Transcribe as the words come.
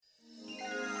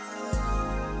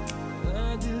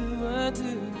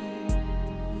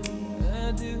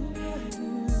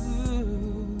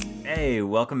Hey,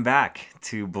 welcome back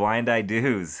to Blind Eye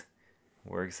Do's.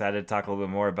 We're excited to talk a little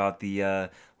bit more about the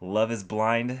Love is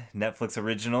Blind Netflix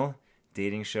original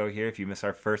dating show here. If you missed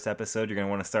our first episode, you're going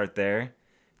to want to start there.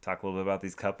 Talk a little bit about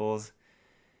these couples.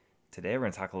 Today, we're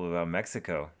going to talk a little bit about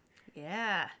Mexico.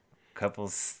 Yeah.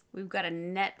 Couples. We've got a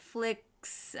Netflix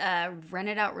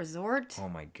rented out resort. Oh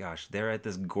my gosh. They're at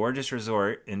this gorgeous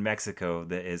resort in Mexico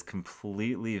that is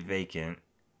completely vacant.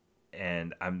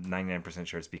 And I'm 99%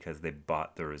 sure it's because they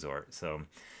bought the resort. So,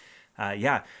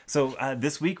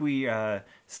 this week we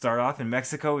start off in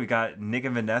Mexico. We got Nick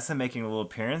and Vanessa making a little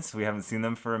appearance. We haven't seen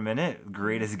them for a minute.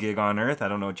 Greatest gig on earth. I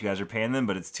don't know what you guys are paying them,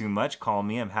 but it's too much. Call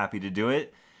me. I'm happy to do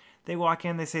it. They walk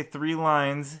in, they say 3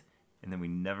 lines, and then we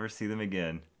never see them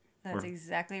again. That's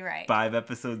exactly right. 5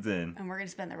 episodes in. And we're going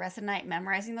to spend the rest of the night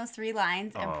memorizing those 3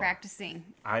 lines and practicing.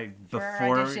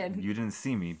 Before you didn't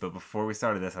see me, but before we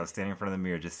started this, I was standing in front of the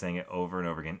mirror just saying it over and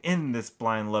over again. In this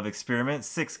blind love experiment,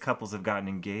 6 couples have gotten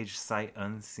engaged, sight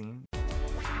unseen.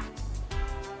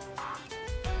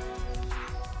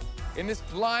 In this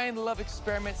blind love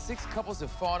experiment, 6 couples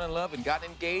have fallen in love and gotten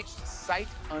engaged, sight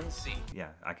unseen. Yeah,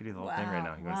 I could do the whole thing right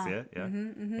now. You want to see it? Yeah,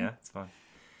 yeah, it's fun.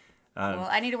 Well,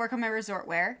 I need to work on my resort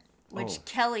wear, which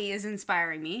Kelly is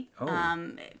inspiring me.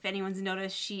 If anyone's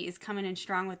noticed, she is coming in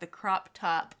strong with the crop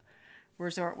top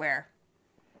resort wear.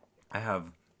 I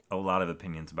have a lot of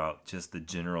opinions about just the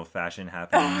general fashion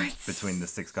happening between the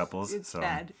 6 couples. It's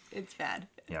bad. It's bad.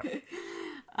 Yeah.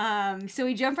 So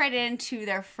we jump right into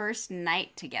their first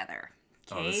night together.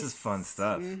 Okay? Oh, this is fun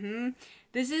stuff. Mm-hmm.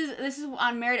 This is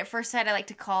on Married at First Sight. I like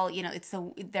to call, it's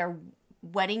their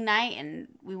wedding night, and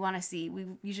we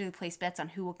usually place bets on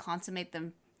who will consummate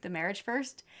the marriage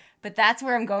first. But that's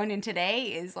where I'm going in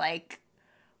today, is like,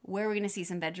 where we're going to see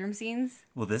some bedroom scenes.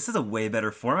 Well, this is a way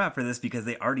better format for this because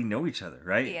they already know each other,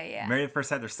 right? Yeah. Married at First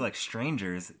Sight, they're still like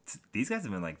strangers. These guys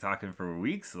have been like talking for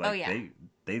weeks. Like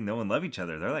they know and love each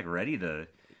other. They're like ready to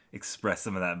express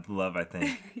some of that love, I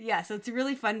think. Yeah, so it's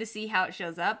really fun to see how it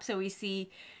shows up. So we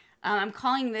see, I'm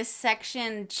calling this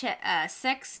section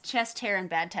sex, chest hair, and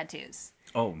bad tattoos.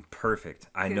 Oh, perfect.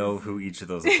 I know who each of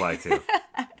those apply to.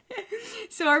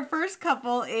 So our first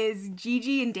couple is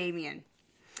Gigi and Damien.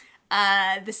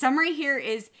 The summary here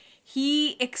is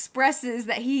he expresses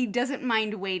that he doesn't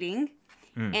mind waiting,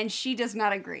 and she does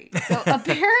not agree. So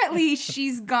apparently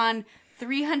she's gone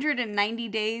 390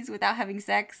 days without having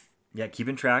sex. Yeah,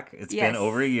 keeping track. It's been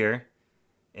over a year.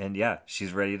 And yeah,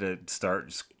 she's ready to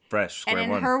start fresh, square one.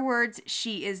 And in her words,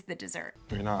 she is the dessert.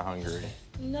 You're not hungry.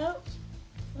 Nope,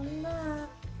 I'm not.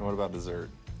 And what about dessert?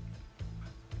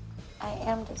 I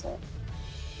am dessert.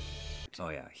 Oh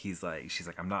yeah, she's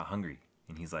like, I'm not hungry.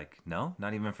 And he's like, no,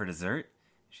 not even for dessert?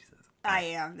 She says, I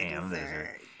am the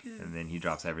dessert. And then he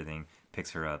drops everything,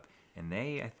 picks her up. And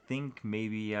they, I think,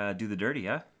 maybe do the dirty,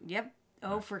 yeah? Yep.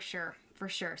 Oh, for sure. For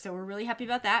sure. So we're really happy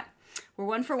about that. We're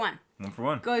 1 for 1. 1 for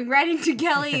 1. Going right into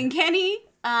Kelly and Kenny.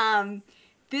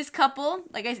 This couple,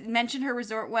 like I mentioned, her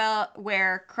resort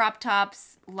wear, crop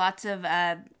tops, lots of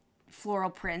floral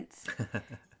prints.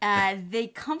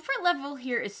 The comfort level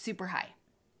here is super high.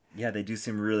 Yeah, they do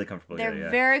seem really comfortable. They're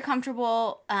very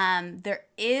comfortable. There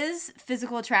is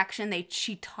physical attraction.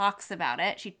 She talks about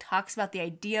it. She talks about the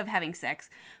idea of having sex,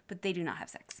 but they do not have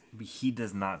sex. He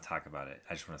does not talk about it.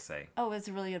 I just want to say. Oh, that's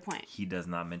a really good point. He does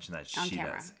not mention that. On she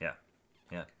camera. does. Yeah.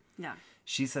 Yeah.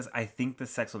 She says, I think the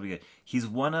sex will be good. He's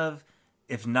one of,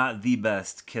 if not the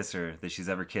best kisser that she's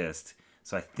ever kissed.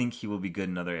 So I think he will be good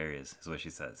in other areas, is what she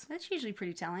says. That's usually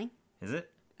pretty telling. Is it?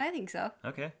 I think so.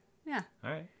 Okay. Yeah.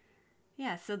 All right.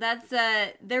 Yeah, so that's,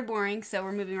 they're boring, so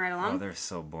we're moving right along. Oh, they're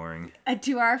so boring.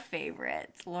 To our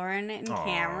favorites, Lauren and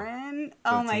Cameron. Go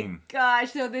Oh my team.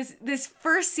 gosh, so this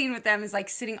first scene with them is like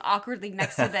sitting awkwardly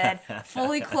next to the bed,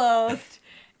 fully clothed,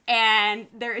 and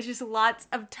there is just lots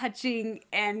of touching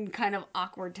and kind of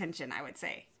awkward tension, I would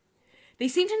say. They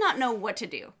seem to not know what to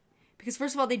do, because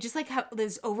first of all, they just like have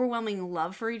this overwhelming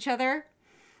love for each other,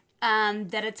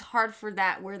 that it's hard for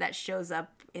where that shows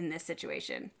up in this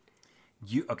situation.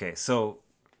 Okay, so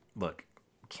look,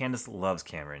 Candace loves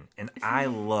Cameron, and I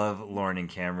love Lauren and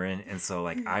Cameron, and so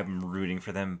like I'm rooting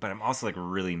for them, but I'm also like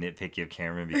really nitpicky of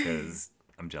Cameron because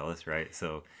I'm jealous, right?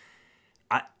 So,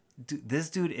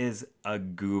 this dude is a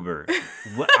goober.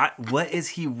 What is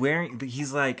he wearing?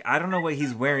 He's like, I don't know what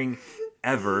he's wearing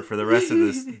ever for the rest of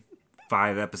this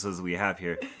 5 episodes we have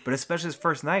here, but especially his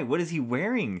first night. What is he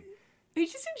wearing?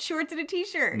 He's just in shorts and a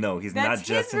t-shirt. No, he's not just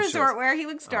in shorts. That's his resort wear. He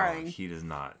looks darling. Oh, he does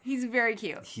not. He's very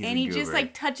cute. He's and he just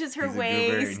like touches her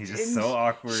waist. And he's just so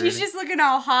awkward. She's just looking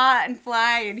all hot and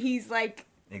fly, and he's like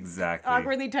exactly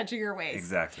awkwardly touching her waist.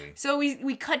 Exactly. So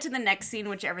we cut to the next scene,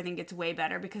 which everything gets way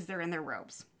better because they're in their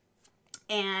robes.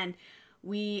 And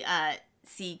we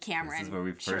see Cameron. This is where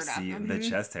we shirt first up. see the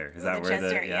chest hair. Is The that where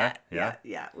chest hair, yeah?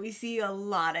 yeah. We see a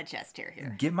lot of chest hair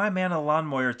here. Get my man a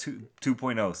lawnmower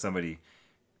 2.0, somebody.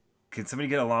 Can somebody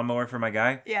get a lawnmower for my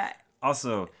guy? Yeah.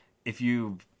 Also, if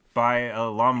you buy a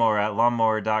lawnmower at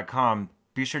lawnmower.com,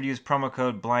 be sure to use promo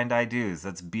code BlindIDos.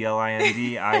 That's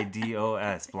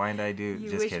BLINDIDOS. BlindIDos. You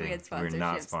Just wish we kidding. had We're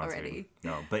not sponsorships sponsored. already.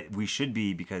 No, but we should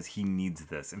be because he needs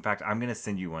this. In fact, I'm going to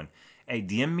send you one. Hey,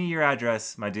 DM me your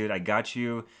address, my dude. I got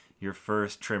you your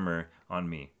first trimmer on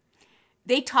me.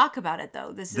 They talk about it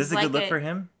though. This Is is a like good look for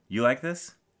him? You like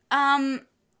this?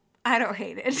 I don't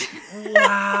hate it.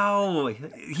 Wow.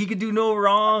 He could do no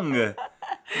wrong.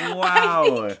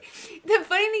 Wow. The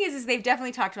funny thing is they've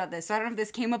definitely talked about this. So I don't know if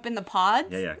this came up in the pods.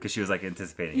 Yeah, because she was like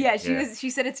anticipating. Yeah, it. she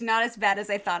said it's not as bad as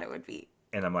I thought it would be.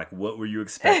 And I'm like, what were you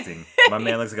expecting? My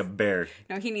man looks like a bear.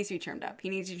 No, he needs to be trimmed up. He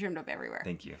needs to be trimmed up everywhere.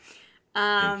 Thank you.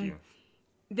 Thank you.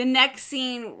 The next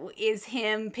scene is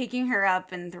him picking her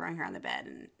up and throwing her on the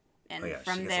bed, and Oh yeah,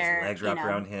 from she gets there, his legs wrapped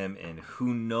around him, and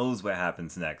who knows what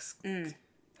happens next?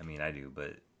 I mean, I do,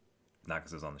 but not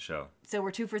because it was on the show. So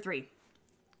we're 2 for 3.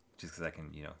 Just because I can,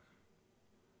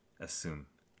 assume.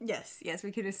 Yes,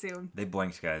 we could assume. They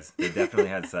blinked, guys. They definitely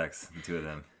had sex, the two of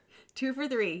them. 2 for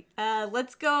 3.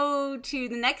 Let's go to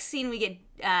the next scene. We get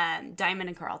Diamond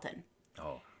and Carlton.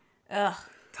 Oh, Ugh.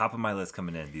 top of my list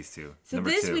coming in. These two. So Number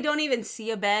this 2. we don't even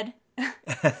see a bed.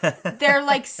 They're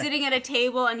like sitting at a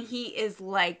table, and he is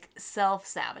like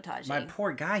self-sabotaging. My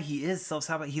poor guy. He is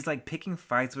self-sabotaging. He's like picking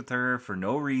fights with her for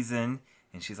no reason,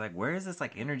 and she's like, "Where is this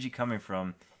like energy coming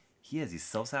from?" He's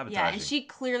self-sabotaging. Yeah, and she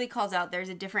clearly calls out there's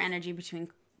a different energy between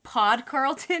Pod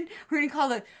Carlton. We're gonna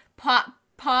call it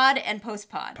pod and post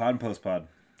pod. Pod and post pod.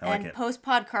 I like And it. post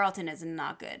pod Carlton is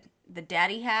not good. The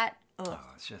daddy hat. Ugh. Oh,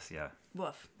 it's just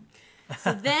Woof.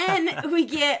 So then we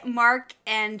get Mark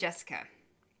and Jessica.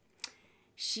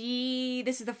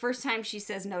 This is the first time she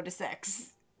says no to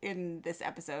sex in this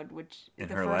episode, which is In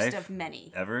the her first life? of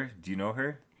many. Ever? Do you know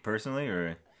her personally,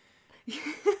 or?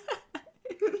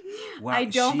 Wow, I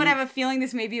don't, but I have a feeling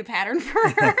this may be a pattern for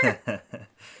her.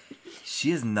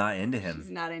 She is not into him. She's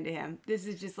not into him. This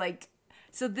is just like,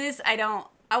 so this I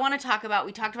want to talk about,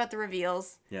 we talked about the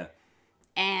reveals Yeah.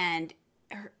 and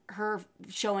her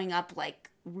showing up like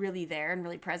really there and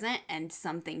really present, and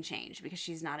something changed because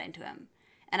she's not into him.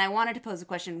 And I wanted to pose a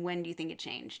question, when do you think it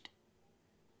changed?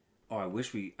 Oh, I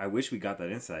wish we got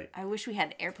that insight. I wish we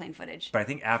had airplane footage. But I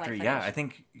think after, Flight yeah, footage. I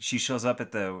think she shows up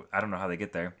at I don't know how they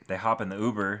get there. They hop in the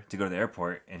Uber to go to the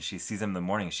airport, and she sees him in the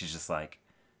morning. And she's just like,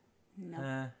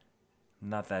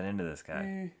 not that into this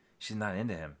guy. She's not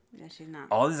into him. Yeah, she's not.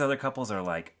 All these other couples are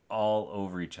like all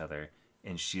over each other,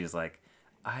 and she is like,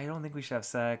 I don't think we should have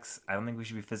sex. I don't think we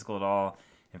should be physical at all.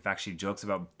 In fact, she jokes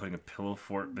about putting a pillow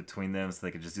fort between them so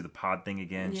they could just do the pod thing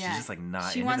again. Yeah. She's just like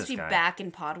not She into wants this to be guy. back in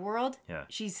pod world. Yeah.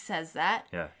 She says that.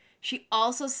 Yeah. She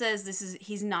also says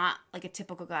he's not like a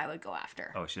typical guy I would go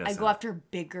after. Oh, she does I say go that. after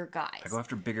bigger guys. I go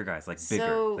after bigger guys, like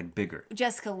So- bigger.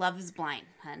 Jessica, love is blind,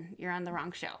 hun. You're on the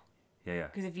wrong show. Yeah.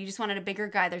 Because if you just wanted a bigger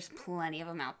guy, there's plenty of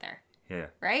them out there. Yeah.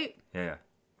 Right? Yeah.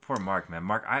 Poor Mark, man.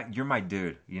 Mark, you're my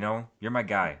dude. You're my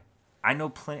guy. I know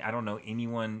plenty. I don't know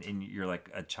anyone you're like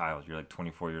a child. You're like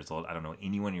 24 years old. I don't know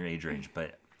anyone your age range,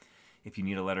 but if you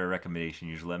need a letter of recommendation,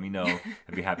 you just let me know.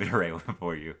 I'd be happy to write one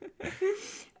for you.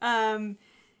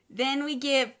 Then we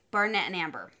get Barnett and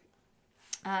Amber.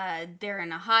 They're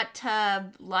in a hot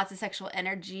tub, lots of sexual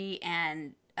energy,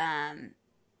 and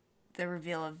the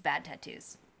reveal of bad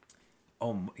tattoos.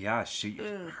 Oh yeah,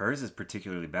 hers is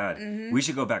particularly bad. We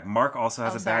should go back. Mark also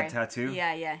has a bad tattoo.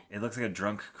 Yeah. It looks like a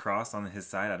drunk cross on his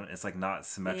side. It's like not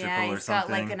symmetrical Yeah, or he's got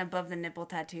something. like an above the nipple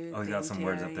tattoo. Oh, he's got thing, some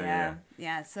words too. up there,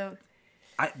 Yeah. So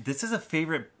This is a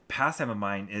favorite pastime of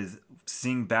mine, is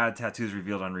seeing bad tattoos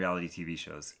revealed on reality TV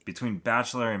shows. Between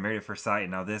Bachelor and Married at First Sight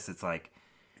and now this, it's like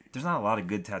there's not a lot of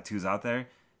good tattoos out there.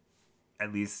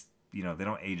 At least, they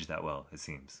don't age that well, it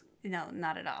seems. no,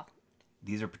 not at all.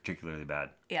 These are particularly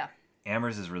bad. Yeah.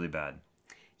 Amber's is really bad.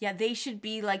 Yeah, they should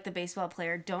be like the baseball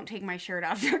player. Don't take my shirt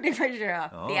off. Don't take my shirt off.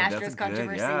 Oh, The that's Astros a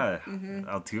controversy. good,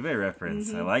 Altuve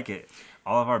reference. I like it.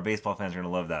 All of our baseball fans are going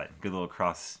to love that. Good little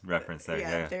cross reference there.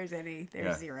 Yeah, Yeah. if there's any, there's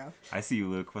Yeah. zero. I see you,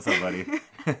 Luke. What's up, buddy?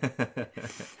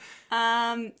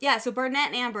 Yeah, so Barnett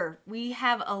and Amber, we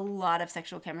have a lot of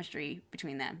sexual chemistry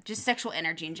between them. Just sexual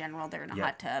energy in general. They're in a Yeah.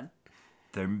 hot tub.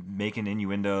 They're making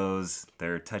innuendos.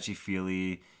 They're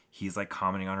touchy-feely. He's like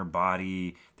commenting on her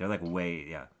body. They're like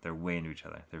they're way into each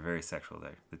other. They're very sexual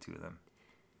there, the two of them.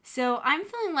 So I'm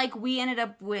feeling like we ended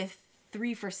up with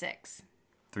 3 for 6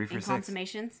 3 for in 6.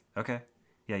 consummations. Okay.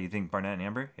 Yeah, you think Barnett and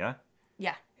Amber? Yeah?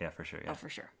 Yeah. Yeah, for sure. Yeah. Oh, for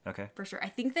sure. Okay. For sure. I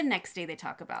think the next day they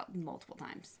talk about multiple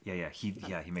times. Yeah. He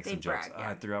makes They some jokes. brag, Oh, yeah.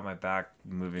 I threw out my back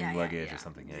moving luggage or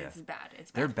something. Yeah. It's bad.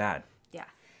 It's bad. They're bad. Yeah.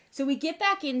 So we get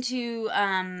back into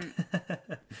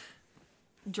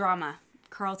drama.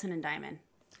 Carlton and Diamond.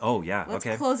 Oh yeah. Let's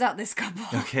okay. close out this couple.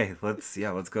 Okay,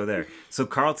 let's go there. So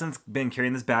Carlton's been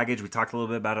carrying this baggage. We talked a little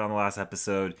bit about it on the last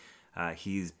episode.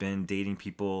 He's been dating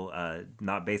people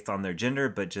not based on their gender,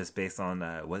 but just based on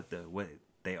what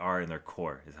they are in their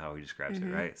core, is how he describes it,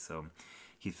 right? So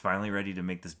he's finally ready to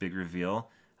make this big reveal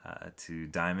to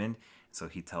Diamond. So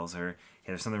he tells her,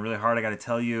 "Hey, there's something really hard I got to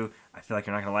tell you. I feel like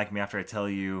you're not gonna like me after I tell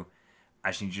you. I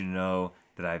just need you to know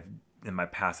that in my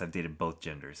past I've dated both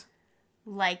genders."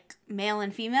 Like male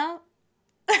and female?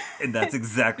 And that's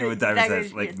exactly what Diamond Exactly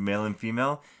says. what she Like is. male and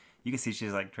female. You can see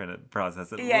she's like trying to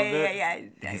process it a Yeah, little bit. yeah.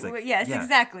 And he's like, Yes, yeah,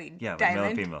 exactly. Yeah, like Diamond. male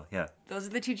and female. Yeah. Those are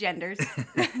the two genders.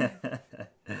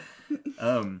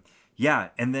 Yeah,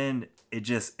 and then it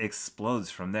just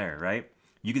explodes from there, right?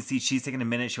 You can see she's taking a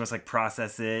minute. She wants to like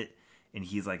process it, and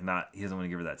he's like not. He doesn't want to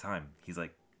give her that time. He's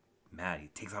like mad. He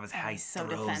takes off his hat, he he's so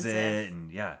throws defensive. it,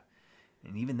 and yeah.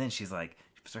 And even then, she's like,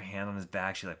 she puts her hand on his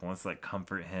back. She like wants to like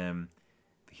comfort him,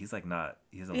 but he's like not.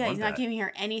 He doesn't Yeah, want he's that. not giving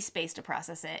her any space to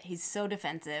process it. He's so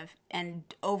defensive and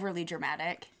overly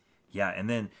dramatic. Yeah, and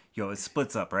then, it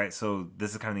splits up, right? So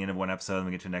this is kind of the end of one episode, and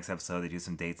we get to the next episode, they do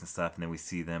some dates and stuff, and then we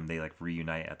see them, they like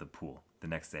reunite at the pool the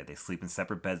next day. They sleep in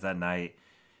separate beds that night.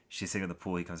 She's sitting at the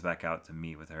pool, he comes back out to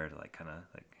meet with her to like kind of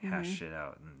like hash shit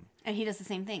out, and And he does the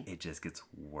same thing. it just gets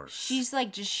worse. She's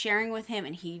like just sharing with him,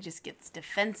 and he just gets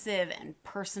defensive and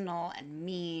personal and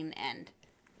mean, and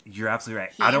You're absolutely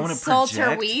right. he I don't want to insults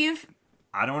project. her weave.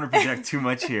 I don't want to project too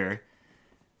much here,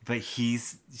 but she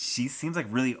seems like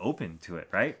really open to it,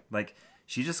 right? Like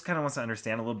she just kind of wants to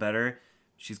understand a little better.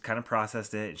 She's kind of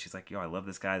processed it, and she's like, I love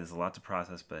this guy. There's a lot to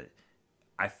process, but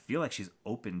I feel like she's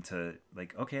open to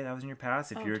like, okay, that was in your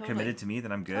past. If you're totally. committed to me,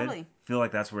 then I'm good. Totally. Feel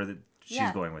like that's where she's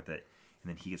Yeah. going with it. And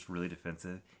then he gets really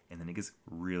defensive, and then it gets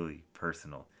really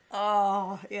personal.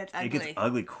 Oh, yeah, it's ugly. It gets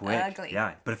ugly quick. Ugly.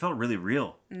 Yeah, but it felt really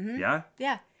real. Mm-hmm. Yeah.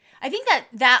 Yeah. I think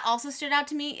that also stood out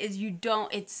to me is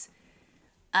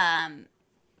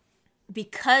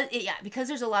because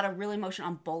there's a lot of real emotion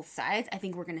on both sides. I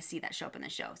think we're going to see that show up in the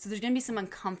show. So there's going to be some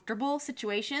uncomfortable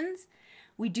situations.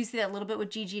 We do see that a little bit with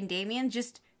Gigi and Damien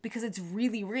just because it's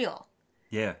really real.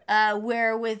 Yeah.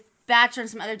 Where with Bachelor and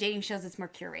some other dating shows, it's more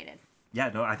curated. Yeah,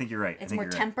 no, I think you're right. I It's think more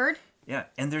you're right. tempered. Yeah,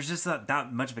 and there's just not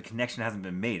that much of a connection hasn't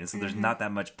been made, and so there's not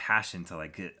that much passion to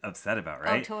like get upset about,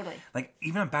 right? Mm-hmm. Oh, totally. Like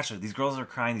even on Bachelor, these girls are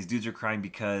crying, these dudes are crying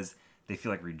because they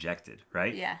feel like rejected,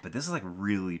 right? Yeah. But this is like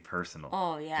really personal.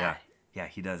 Oh, yeah. Yeah, yeah.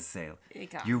 He does say,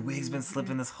 It got- "Your wig's been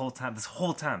slipping this whole time,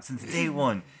 since day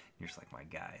one." You're just like, my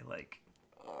guy, like,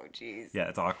 Oh, jeez. yeah,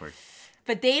 it's awkward.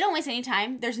 But they don't waste any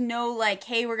time. There's no like,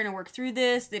 hey, we're gonna work through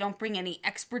this. They don't bring any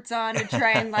experts on to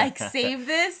try and like save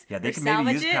this. Yeah, they or can maybe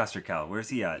salvage use it. Pastor Cal. Where's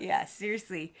he at? Yeah,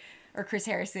 seriously. Or Chris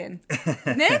Harrison.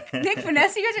 Nick,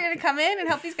 Vanessa, you guys are gonna come in and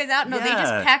help these guys out? No, they Yeah.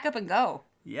 just pack up and go.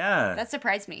 Yeah. That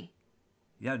surprised me.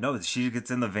 Yeah, no, she gets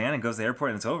in the van and goes to the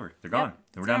airport and it's over. They're gone. And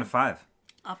we're it's down gone. to 5.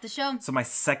 Off the show. So my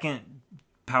second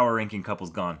power ranking couple's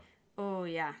gone. Oh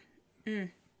yeah.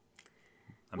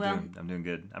 I'm Well- doing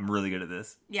good. I'm really good at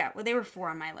this. Yeah, well they were 4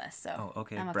 on my list, so Oh,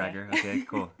 okay, I'm bragger. Okay,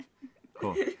 cool.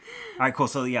 Cool. All right, cool.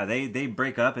 So yeah, they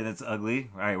break up and it's ugly.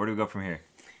 All right, where do we go from here?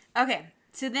 Okay,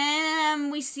 so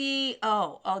then we see.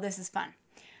 Oh, this is fun.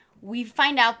 We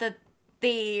find out that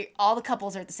all the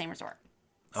couples are at the same resort.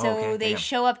 So Oh, okay, they damn.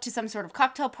 show up to some sort of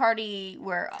cocktail party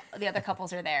where the other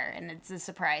couples are there, and it's a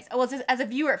surprise. Oh, well, as a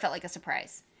viewer, it felt like a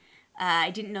surprise.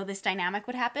 I didn't know this dynamic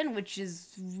would happen, which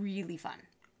is really fun.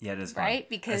 Yeah, it is fun. Right?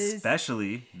 Because-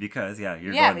 especially because you're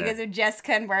Yeah, going because there. of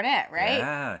Jessica and Barnett, right?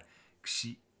 Yeah,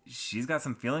 she's got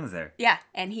some feelings there. Yeah,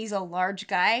 and he's a large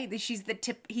guy. He's the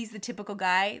typical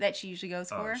guy that she usually goes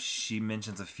for. Oh, she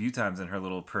mentions a few times in her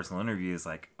little personal interviews,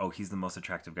 like, "Oh, he's the most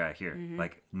attractive guy here." Mm-hmm.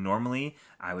 Like normally,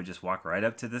 I would just walk right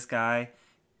up to this guy.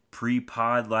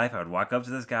 Pre-pod life, I would walk up to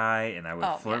this guy and I would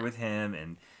Oh, flirt yeah. with him,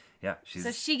 and yeah, she's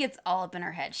So she gets all up in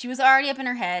her head. She was already up in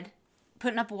her head,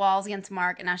 putting up walls against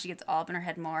Mark, and now she gets all up in her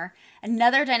head more.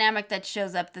 Another dynamic that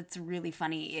shows up that's really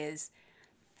funny is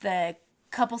the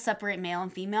couple separate male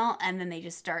and female, and then they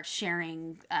just start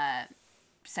sharing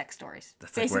sex stories.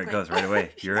 that's like where it goes right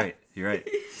away. You're right. You're right.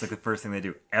 It's like the first thing they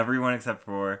do. Everyone except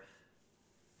for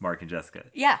Mark and Jessica.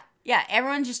 Yeah.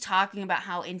 Everyone's just talking about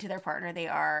how into their partner they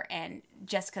are, and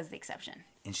Jessica's the exception.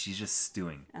 And she's just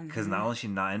stewing. Mm-hmm. Because not only is she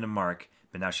not into Mark,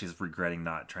 But now she's regretting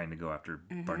not trying to go after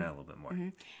Barnett a little bit more.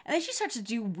 And then she starts to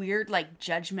do weird, like,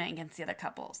 judgment against the other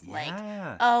couples. Yeah.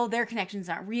 Like, oh, their connection's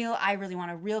not real. I really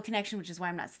want a real connection, which is why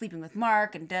I'm not sleeping with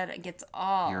Mark. And it gets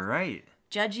all You're right.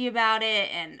 judgy about it.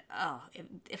 And,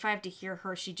 if I have to hear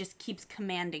her, she just keeps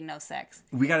commanding no sex.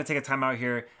 We got to take a time out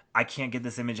here. I can't get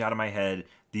this image out of my head.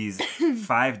 These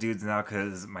 5 dudes now,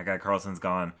 because my guy Carlson's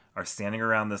gone, are standing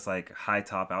around this, like, high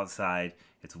top outside.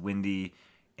 It's windy.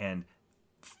 And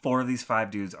 4 of these 5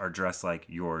 dudes are dressed like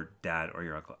your dad or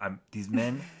your uncle. These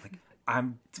men, like,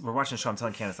 we're watching the show. I'm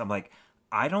telling Candace, I'm like,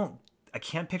 I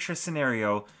can't picture a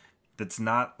scenario that's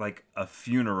not like a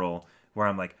funeral where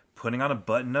I'm like putting on a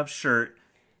button-up shirt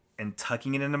and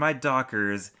tucking it into my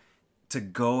Dockers to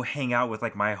go hang out with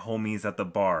like my homies at the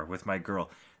bar with my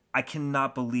girl. I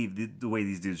cannot believe the way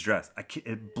these dudes dress.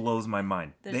 It blows my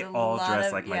mind. They all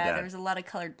dress like my dad. There's a lot of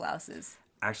colored blouses.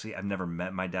 Actually, I've never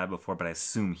met my dad before, but I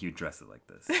assume he would dress it like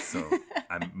this. So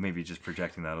I'm maybe just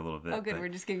projecting that a little bit. Oh, good. But... We're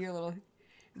just getting you a little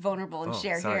vulnerable and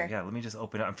share sorry. here. Yeah, let me just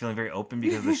open up. I'm feeling very open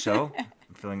because of the show.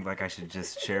 I'm feeling like I should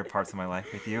just share parts of my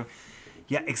life with you.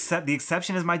 Yeah, except the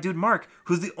exception is my dude Mark,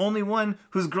 who's the only one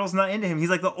whose girl's not into him. He's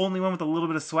like the only one with a little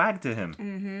bit of swag to him.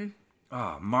 Mm-hmm.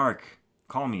 Oh, Mark,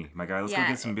 call me, my guy. Let's go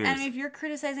get some beers. And if you're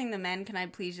criticizing the men, can I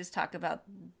please just talk about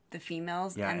the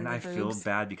females? Yeah, and the I boobs? feel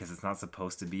bad because it's not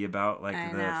supposed to be about like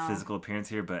I the know. physical appearance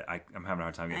here, but I'm having a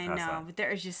hard time getting past that. But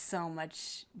there is just so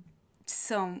much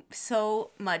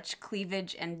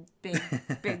cleavage and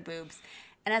big boobs.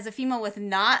 And as a female with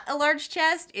not a large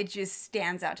chest, it just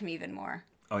stands out to me even more.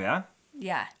 Oh yeah?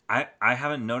 Yeah. I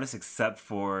haven't noticed except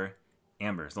for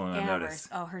Amber's. The only one I've noticed.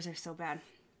 Oh, hers are so bad.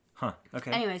 Huh.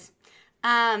 Okay. Anyways,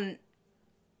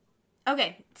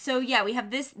 okay, so yeah, we have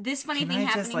this funny Can thing I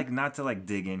happening. just like not to like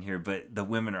dig in here, but the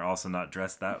women are also not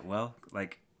dressed that well.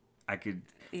 Like I could,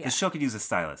 Yeah. the show could use a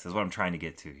stylist. Is what I'm trying to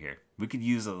get to here. We could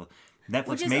use a Netflix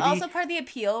Which is maybe. also part of the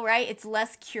appeal, right? It's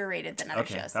less curated than other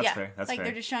Okay, shows. that's yeah. fair, that's like fair.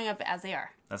 they're just showing up as they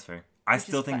are. That's fair. I Which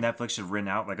still is think fun. Netflix should rent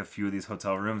out like a few of these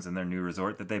hotel rooms in their new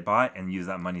resort that they bought and use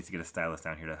that money to get a stylist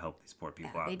down here to help these poor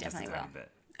people Yeah, out. they just a definitely tiny will.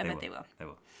 bit. I bet they will. They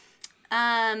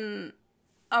will.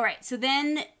 All right, so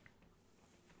then,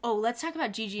 let's talk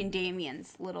about Gigi and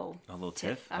Damien's little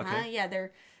tiff. Uh-huh. Okay. Yeah,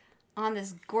 they're on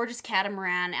this gorgeous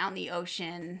catamaran out in the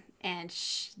ocean, and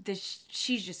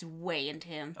she's just way into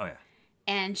him. Oh yeah.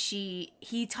 And he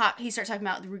starts talking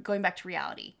about going back to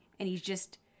reality, and he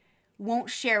just won't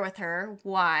share with her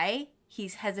why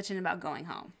he's hesitant about going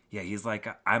home. Yeah, he's like,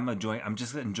 I'm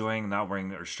just enjoying not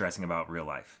worrying or stressing about real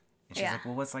life. And she's Yeah. like,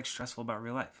 well, what's like stressful about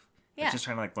real life? Yeah, Like, just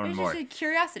trying to like learn It's more. just a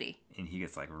curiosity. And he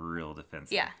gets like real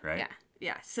defensive. Yeah, Right?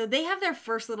 yeah. So they have their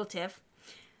first little tiff,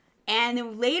 and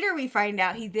then later we find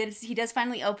out he does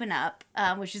finally open up,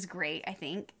 which is great, I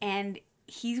think, and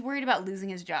he's worried about losing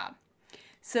his job.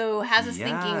 So has us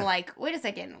Yeah. thinking like, wait a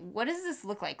second, what does this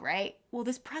look like, right? Well,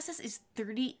 this process is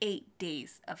 38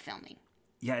 days of filming.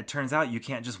 Yeah, it turns out you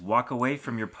can't just walk away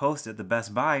from your post at the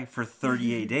Best Buy for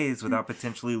 38 days without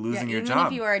potentially losing your even job.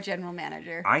 if you are a general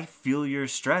manager. I feel your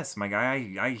stress, my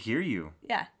guy. I hear you.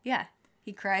 Yeah.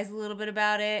 He cries a little bit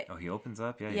about it. Oh, he opens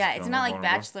up. Yeah. he's Yeah, it's feeling not like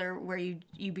vulnerable. Bachelor where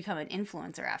you become an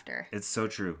influencer after. It's so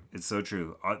true. It's so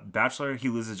true. Bachelor, he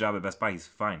loses his job at Best Buy. He's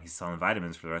fine. He's selling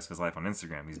vitamins for the rest of his life on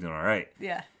Instagram. He's doing all right.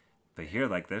 Yeah. But here,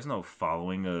 like, there's no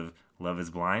following of Love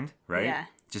is Blind, right? Yeah,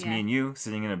 Just yeah. me and you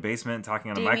sitting in a basement talking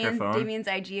on a microphone. Damien's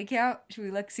IG account.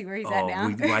 Should we see where he's at now?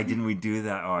 Why didn't we do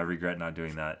that? Oh, I regret not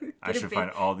doing that. I should find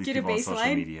all these get a people on social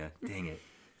baseline? media. Dang it.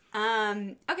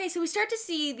 Okay, so we start to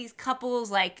see these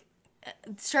couples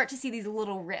start to see these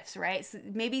little riffs, right? So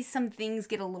maybe some things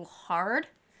get a little hard,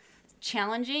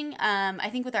 challenging. I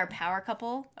think with our power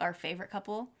couple, our favorite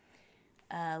couple,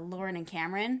 Lauren and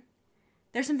Cameron,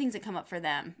 there's some things that come up for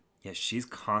them. Yeah, she's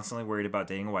constantly worried about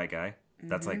dating a white guy.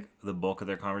 That's like the bulk of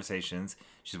their conversations.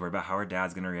 She's worried about how her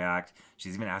dad's going to react.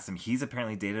 She's even asked him, he's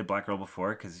apparently dated a black girl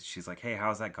before because she's like, hey,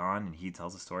 how's that gone? And he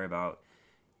tells a story about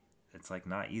it's like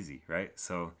not easy, right?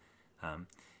 So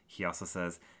he also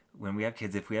says, when we have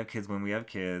kids, if we have kids, when we have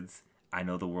kids, I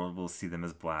know the world will see them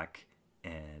as black.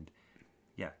 And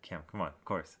yeah, Cam, come on, of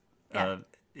course.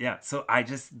 Yeah. So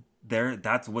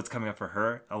that's what's coming up for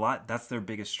her a lot. That's their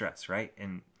biggest stress, right?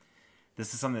 And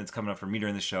this is something that's coming up for me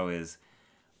during the show is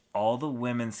all the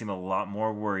women seem a lot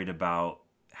more worried about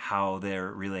how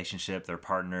their relationship, their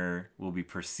partner will be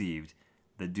perceived.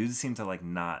 The dudes seem to like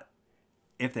not,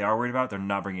 if they are worried about it, they're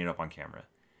not bringing it up on camera.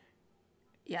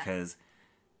 Yeah. Because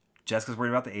Jessica's worried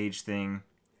about the age thing.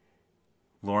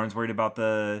 Lauren's worried about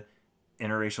the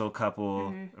interracial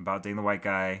couple, about dating the white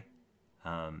guy.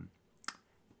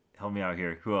 Help me out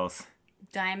here. Who else?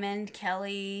 Diamond,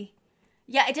 Kelly.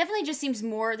 Yeah, it definitely just seems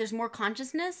there's more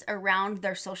consciousness around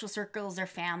their social circles, their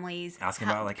families. Asking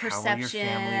about, like, how will your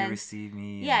family receive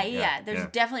me? Yeah. There's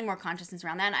definitely more consciousness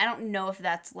around that. And I don't know if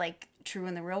that's, like, true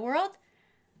in the real world.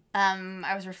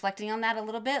 I was reflecting on that a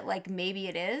little bit. Like, maybe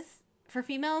it is for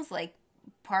females. Like,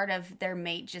 part of their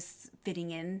mate just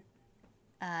fitting in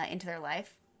into their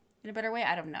life in a better way.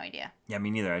 I have no idea. Yeah,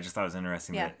 me neither. I just thought it was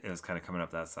interesting that it was kind of coming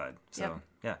up that side. So,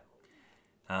 yeah.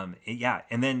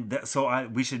 And then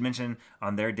we should mention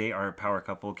on their date our power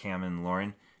couple, Cam and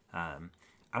Lauren.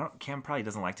 Cam probably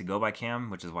doesn't like to go by Cam,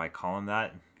 which is why I call him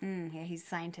that. Yeah, he's a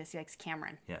scientist. He likes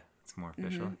Cameron. Yeah, it's more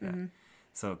official.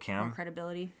 So Cam, more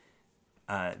credibility.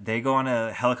 They go on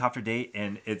a helicopter date,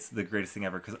 and it's the greatest thing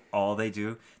ever because all they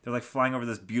do, they're like flying over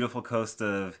this beautiful coast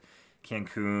of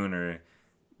Cancun or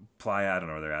Playa. I don't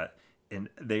know where they're at. And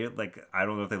they, like, I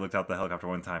don't know if they looked out the helicopter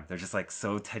one time. They're just, like,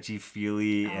 so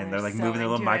touchy-feely, and they're like, so moving their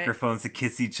little into microphones to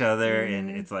kiss each other. And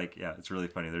it's, like, yeah, it's really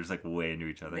funny. They're just, like, way into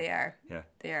each other. They are. Yeah.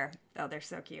 They are. Oh, they're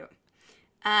so cute.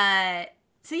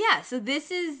 So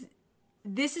this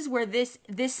is where this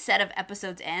set of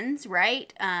episodes ends,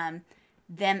 right?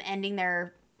 Them ending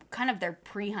their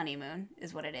pre-honeymoon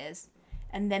is what it is.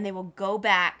 And then they will all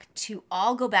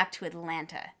go back to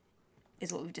Atlanta,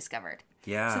 is what we've discovered.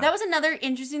 Yeah. So that was another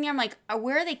interesting thing. I'm like,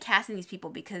 where are they casting these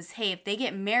people? Because, hey, if they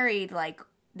get married, like,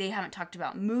 they haven't talked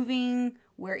about moving,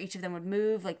 where each of them would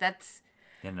move. Like, that's...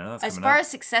 Yeah, no, that's as far as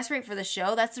success rate for the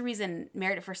show, that's the reason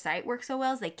Married at First Sight works so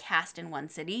well, is they cast in one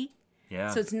city.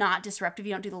 Yeah. So it's not disruptive.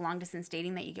 You don't do the long-distance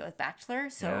dating that you get with Bachelor.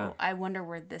 So I wonder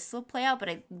where this will play out. But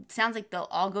it sounds like they'll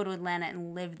all go to Atlanta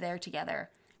and live there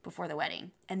together before the wedding.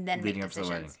 And then leading make up decisions.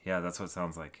 to the wedding. Yeah, that's what it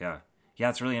sounds like. Yeah.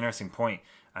 Yeah, it's a really interesting point.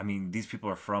 I mean, these people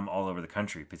are from all over the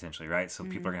country, potentially, right? So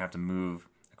people are going to have to move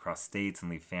across states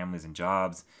and leave families and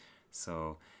jobs.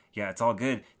 So, yeah, it's all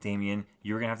good, Damien.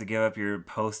 You were going to have to give up your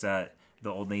post at the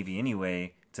Old Navy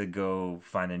anyway to go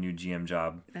find a new GM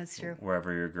job. That's true.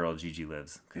 Wherever your girl Gigi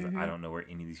lives. Because I don't know where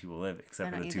any of these people live,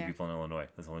 except for the two either. people in Illinois.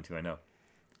 That's the only two I know.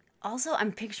 Also,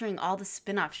 I'm picturing all the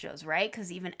spin-off shows, right?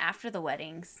 Because even after the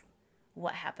weddings,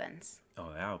 what happens?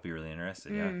 Oh, yeah, I'll be really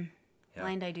interested, yeah.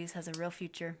 Blind Ideas has a real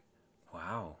future.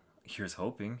 Wow. Here's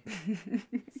hoping.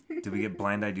 Do we get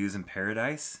Blind Ideas in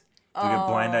Paradise? Do we get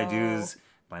Blind Ideas?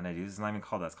 Blind Ideas is not even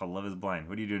called that. It's called Love is Blind.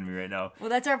 What are you doing to me right now? Well,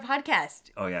 that's our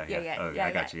podcast. Oh, yeah.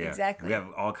 I got you. Yeah. Exactly. We have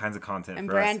all kinds of content I'm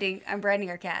for us. branding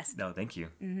our cast. No, thank you.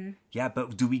 Yeah,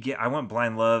 but do we get... I want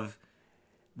Blind Love.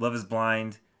 Love is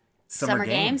Blind. Summer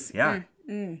Games. Yeah.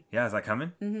 Yeah, is that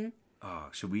coming? Mm-hmm. Oh,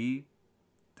 should we...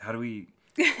 How do we...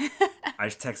 I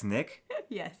just text Nick.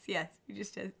 Yes. You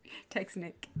just text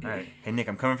Nick. All right. Hey, Nick,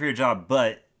 I'm coming for your job,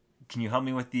 but can you help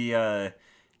me with the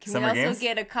Can Summer we also Games?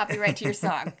 get a copyright to your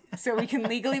song so we can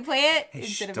legally play it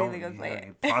instead of illegally play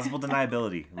it? Plausible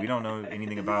deniability. We don't know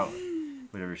anything about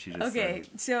whatever she just said. Okay,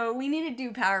 so we need to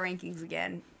do power rankings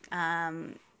again.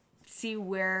 See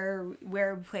where we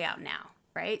play out now,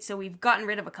 right? So we've gotten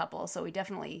rid of a couple, so we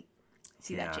definitely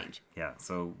see that change. Yeah,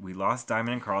 so we lost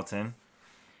Diamond and Carlton.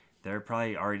 They're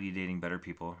probably already dating better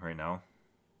people right now.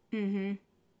 Mm-hmm.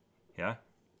 Yeah?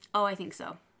 Oh, I think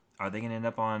so. Are they going to end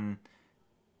up on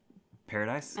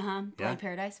Paradise? Blind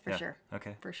Paradise, for sure.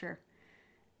 Okay. For sure.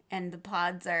 And the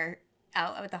pods are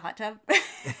out with the hot tub.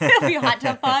 It'll be hot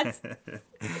tub pods.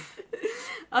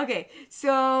 Okay,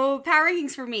 so power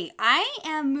rankings for me. I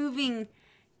am moving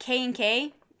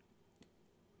K&K,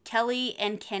 Kelly,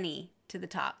 and Kenny to the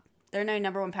top. They're my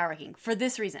number one power ranking for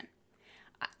this reason.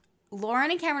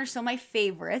 Lauren and Cameron are still my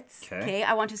favorites. Okay.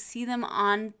 I want to see them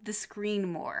on the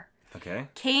screen more. Okay.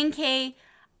 K&K,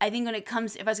 I think if I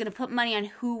was going to put money on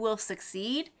who will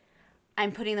succeed,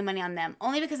 I'm putting the money on them.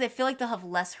 Only because I feel like they'll have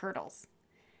less hurdles.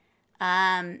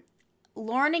 Lauren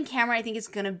and Cameron, I think it's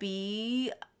going to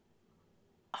be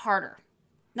harder.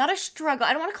 Not a struggle.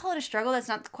 I don't want to call it a struggle. That's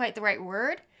not quite the right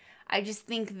word. I just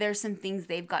think there's some things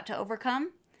they've got to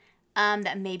overcome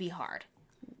that may be hard.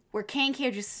 Where K&K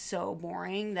are just so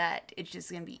boring that it's just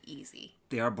going to be easy.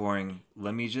 They are boring.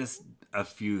 Let me just... A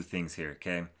few things here,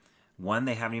 okay? One,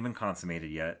 they haven't even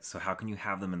consummated yet, so how can you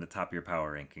have them in the top of your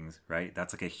power rankings, right?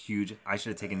 That's like a huge... I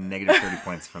should have taken negative 30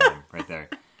 points from them right there.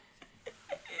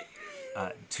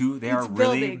 Two, they're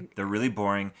really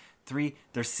boring. Three,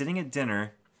 they're sitting at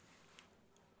dinner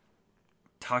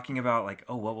talking about, like,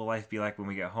 oh, what will life be like when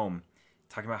we get home?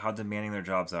 Talking about how demanding their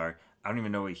jobs are. I don't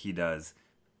even know what he does,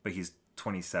 but he's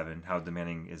 27. How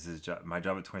demanding is his job? My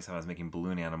job at 27, I was making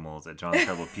balloon animals at John's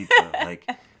Incredible Pizza. Like,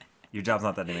 your job's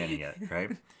not that demanding yet,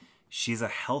 right? She's a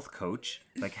health coach.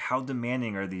 Like, how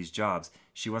demanding are these jobs?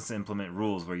 She wants to implement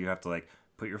rules where you have to, like,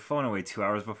 put your phone away 2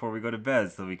 hours before we go to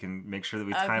bed so we can make sure that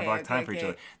we block time for each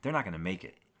other. They're not going to make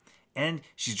it. And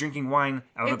she's drinking wine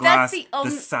out of If a glass that's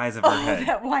the size of her head.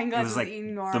 That wine glass It was like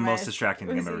enormous. the most distracting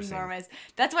thing It I've ever was seen. enormous.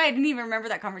 That's why I didn't even remember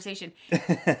that conversation.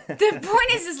 The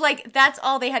point is like, that's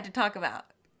all they had to talk about.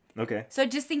 Okay. So I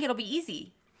just think it'll be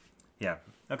easy. Yeah.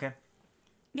 Okay.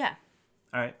 Yeah.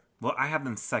 All right. Well, I have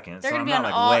them second, They're so gonna I'm be not on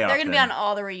like all. way They're off gonna be then. on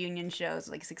all the reunion shows,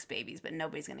 like Six Babies, but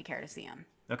nobody's gonna care to see them.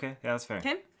 Okay. Yeah, that's fair.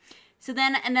 Okay. So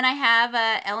then I have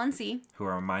LNC, Who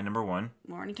are my number one?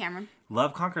 Lauren and Cameron.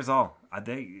 Love conquers all.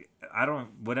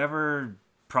 Whatever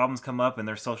problems come up in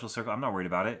their social circle, I'm not worried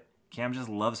about it. Cam just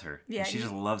loves her. Yeah, And she you-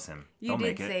 just loves him. You They'll did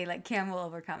make it. say like Cam will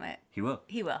overcome it. He will.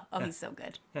 He will. Oh, he's so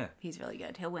good. Yeah. He's really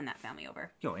good. He'll win that family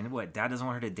over. Yo, and what? Dad doesn't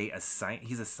want her to date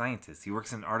he's a scientist. He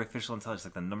works in artificial intelligence,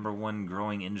 like the number one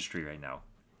growing industry right now.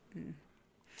 He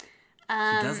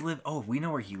does live. Oh, we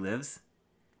know where he lives.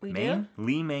 We Maine?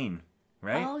 Lee, Maine.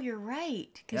 Right? Oh, you're right.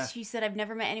 Because Yeah. she said I've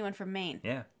never met anyone from Maine.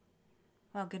 Yeah.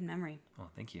 Wow, good memory. Oh,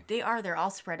 thank you. They're all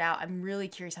spread out. I'm really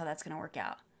curious how that's gonna work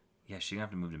out. Yeah, she's gonna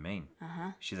have to move to Maine.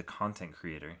 She's a content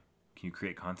creator. Can you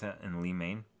create content in Lee,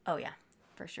 Maine? Oh yeah,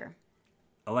 for sure.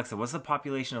 Alexa, what's the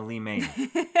population of Lee, Maine?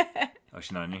 Oh,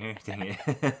 she's not in here? Dang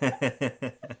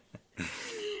it.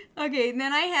 Okay,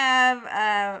 then I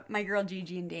have my girl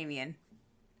Gigi and Damien.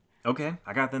 Okay,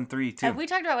 I got them 3 too. Have we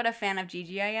talked about what a fan of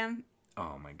Gigi I am?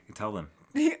 Oh my, tell them.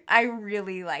 I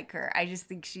really like her. I just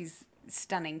think she's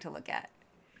stunning to look at.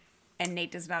 And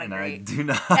Nate does not And agree. I do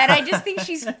not. And I just think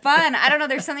she's fun. I don't know.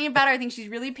 There's something about her. I think she's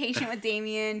really patient with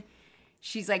Damien.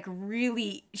 She's like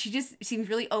she just seems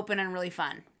really open and really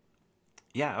fun.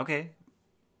 Yeah, okay.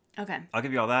 Okay. I'll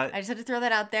give you all that. I just had to throw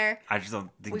that out there. I just don't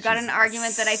think We got she's an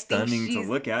argument that I think stunning she's...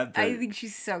 to look at. But I think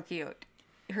she's so cute.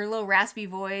 Her little raspy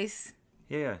voice.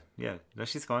 yeah. No,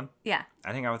 she's fun. Yeah.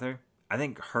 I'd hang out with her. I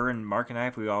think her and Mark and I,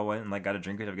 if we all went and like got a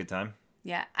drink, we'd have a good time.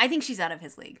 Yeah. I think she's out of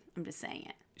his league. I'm just saying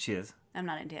it. She is. I'm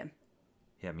not into him.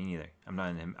 Yeah, me neither. I'm not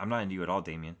into him. I'm not into you at all,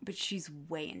 Damien. But she's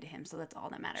way into him, so that's all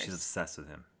that matters. She's obsessed with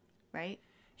him. Right?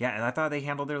 Yeah, and I thought they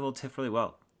handled their little tiff really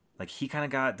well. Like he kind of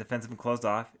got defensive and closed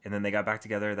off, and then they got back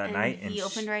together that night. And he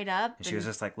opened right up. And she was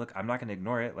just like, "Look, I'm not going to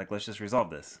ignore it. Like, let's just resolve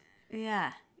this."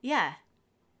 Yeah. Yeah.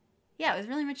 Yeah, it was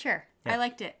really mature. Yeah. I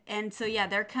liked it. And so, yeah,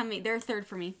 they're coming. They're third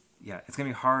for me. Yeah, it's gonna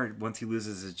be hard once he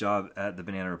loses his job at the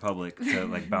Banana Republic to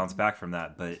like bounce back from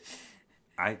that. But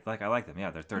I like them.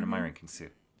 Yeah, they're 3rd in my rankings too.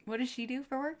 What does she do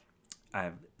for work? I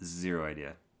have zero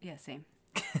idea. Yeah, same.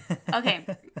 Okay.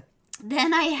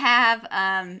 Then I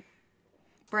have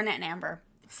Burnett and Amber.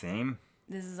 Same.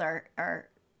 This is our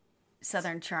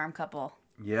Southern charm couple.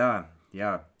 Yeah.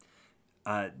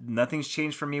 Nothing's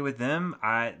changed for me with them.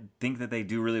 I think that they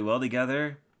do really well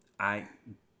together.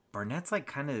 Barnett's like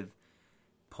kind of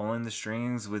pulling the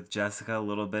strings with Jessica a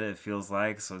little bit, it feels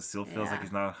like. So it still feels like Yeah.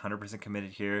 he's not 100%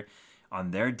 committed here.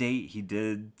 On their date, he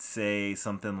did say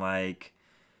something like,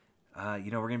 we're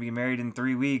going to be married in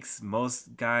 3 weeks.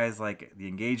 Most guys, like the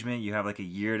engagement, you have like a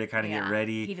year to kind of Yeah, get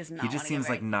ready. he does not He just wanna get seems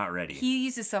like ready. not ready. He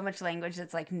uses so much language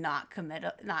that's like not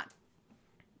committal.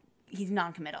 He's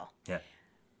non-committal. Yeah.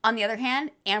 On the other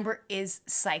hand, Amber is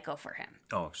psycho for him.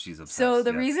 Oh, she's obsessed. So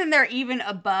the yeah. reason they're even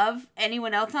above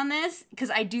anyone else on this,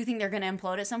 because I do think they're going to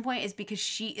implode at some point, is because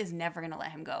she is never going to let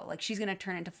him go. Like she's going to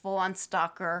turn into full-on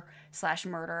stalker /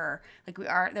 murderer. Like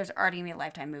there's already going to be a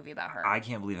Lifetime movie about her. I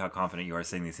can't believe how confident you are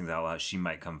saying these things out loud. She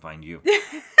might come find you.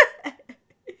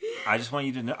 I just want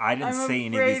you to know I didn't say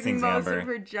any of these things, Amber. of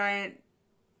her giant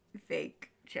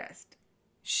fake chest.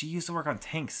 She used to work on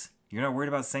tanks. You're not worried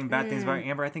about saying bad things about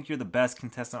Amber. I think you're the best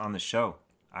contestant on the show.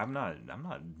 I'm not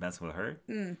messing with her.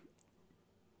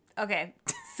 Okay,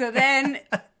 so then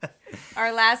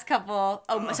our last couple.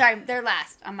 Oh, sorry, they're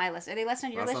last on my list. Are they last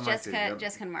on your Last list? on my too, yep.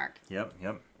 Jessica and Mark. Yep.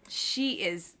 She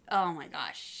is. Oh my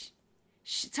gosh.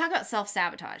 Talk about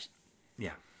self-sabotage.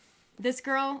 Yeah. This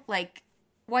girl, like,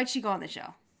 why'd she go on the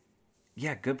show?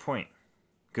 Yeah, good point.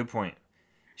 They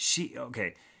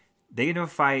get into a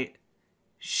fight.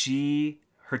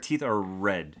 Her teeth are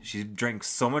red. She drank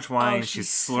so much wine. She's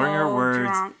slurring her words.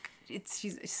 Drunk.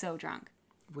 She's so drunk.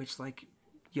 Which, like,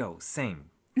 same.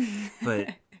 But,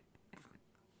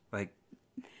 like,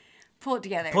 Pull it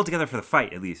together. pull it together for the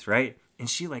fight, at least, right? And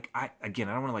she, like, I don't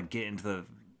want to, like, get into the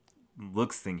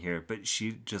looks thing here, but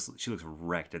she looks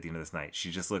wrecked at the end of this night.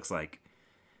 She just looks, like,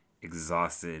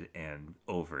 exhausted and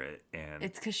over it. And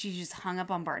It's because she just hung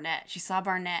up on Barnett. She saw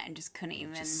Barnett and just couldn't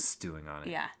even. just stewing on it.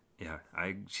 Yeah. Yeah,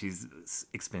 she's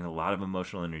expending a lot of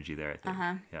emotional energy there, I think.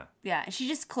 Yeah. Yeah. And she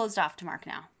just closed off to Mark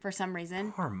now for some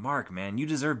reason. Poor Mark, man. You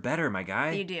deserve better, my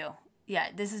guy. You do. Yeah.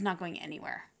 This is not going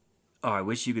anywhere. Oh, I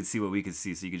wish you could see what we could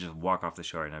see so you could just walk off the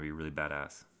show and that'd be really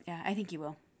badass. Yeah. I think you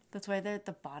will. That's why they're at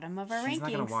the bottom of our He's rankings.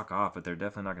 not going to walk off, but they're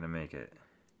definitely not going to make it.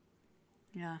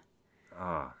 Yeah.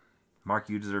 Mark,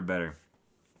 you deserve better.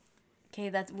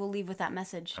 Okay, we'll leave with that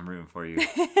message. I'm rooting for you.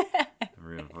 I'm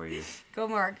rooting for you. Go,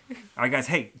 Mark. All right, guys.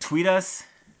 Hey, tweet us.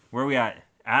 Where are we at?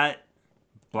 At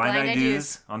Blind Blind Eye Eye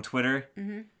Dudes Dudes. on Twitter.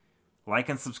 Like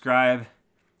and subscribe.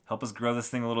 Help us grow this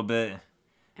thing a little bit.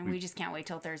 And we just can't wait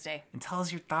till Thursday. And tell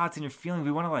us your thoughts and your feelings.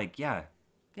 We want to Yeah,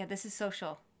 this is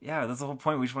social. that's the whole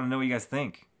point. We just want to know what you guys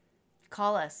think.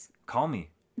 Call us. Call me.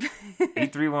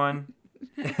 831.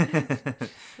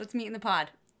 Let's meet in the pod.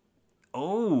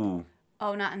 Oh.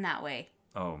 Oh, not in that way.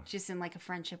 Oh. Just in like a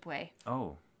friendship way.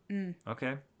 Oh.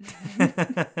 Okay.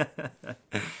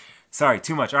 Sorry,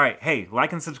 too much. All right. Hey,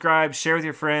 like and subscribe. Share with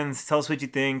your friends. Tell us what you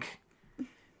think.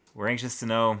 We're anxious to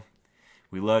know.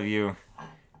 We love you.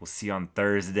 We'll see you on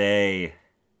Thursday.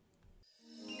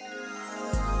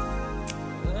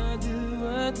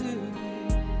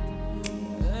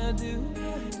 I do.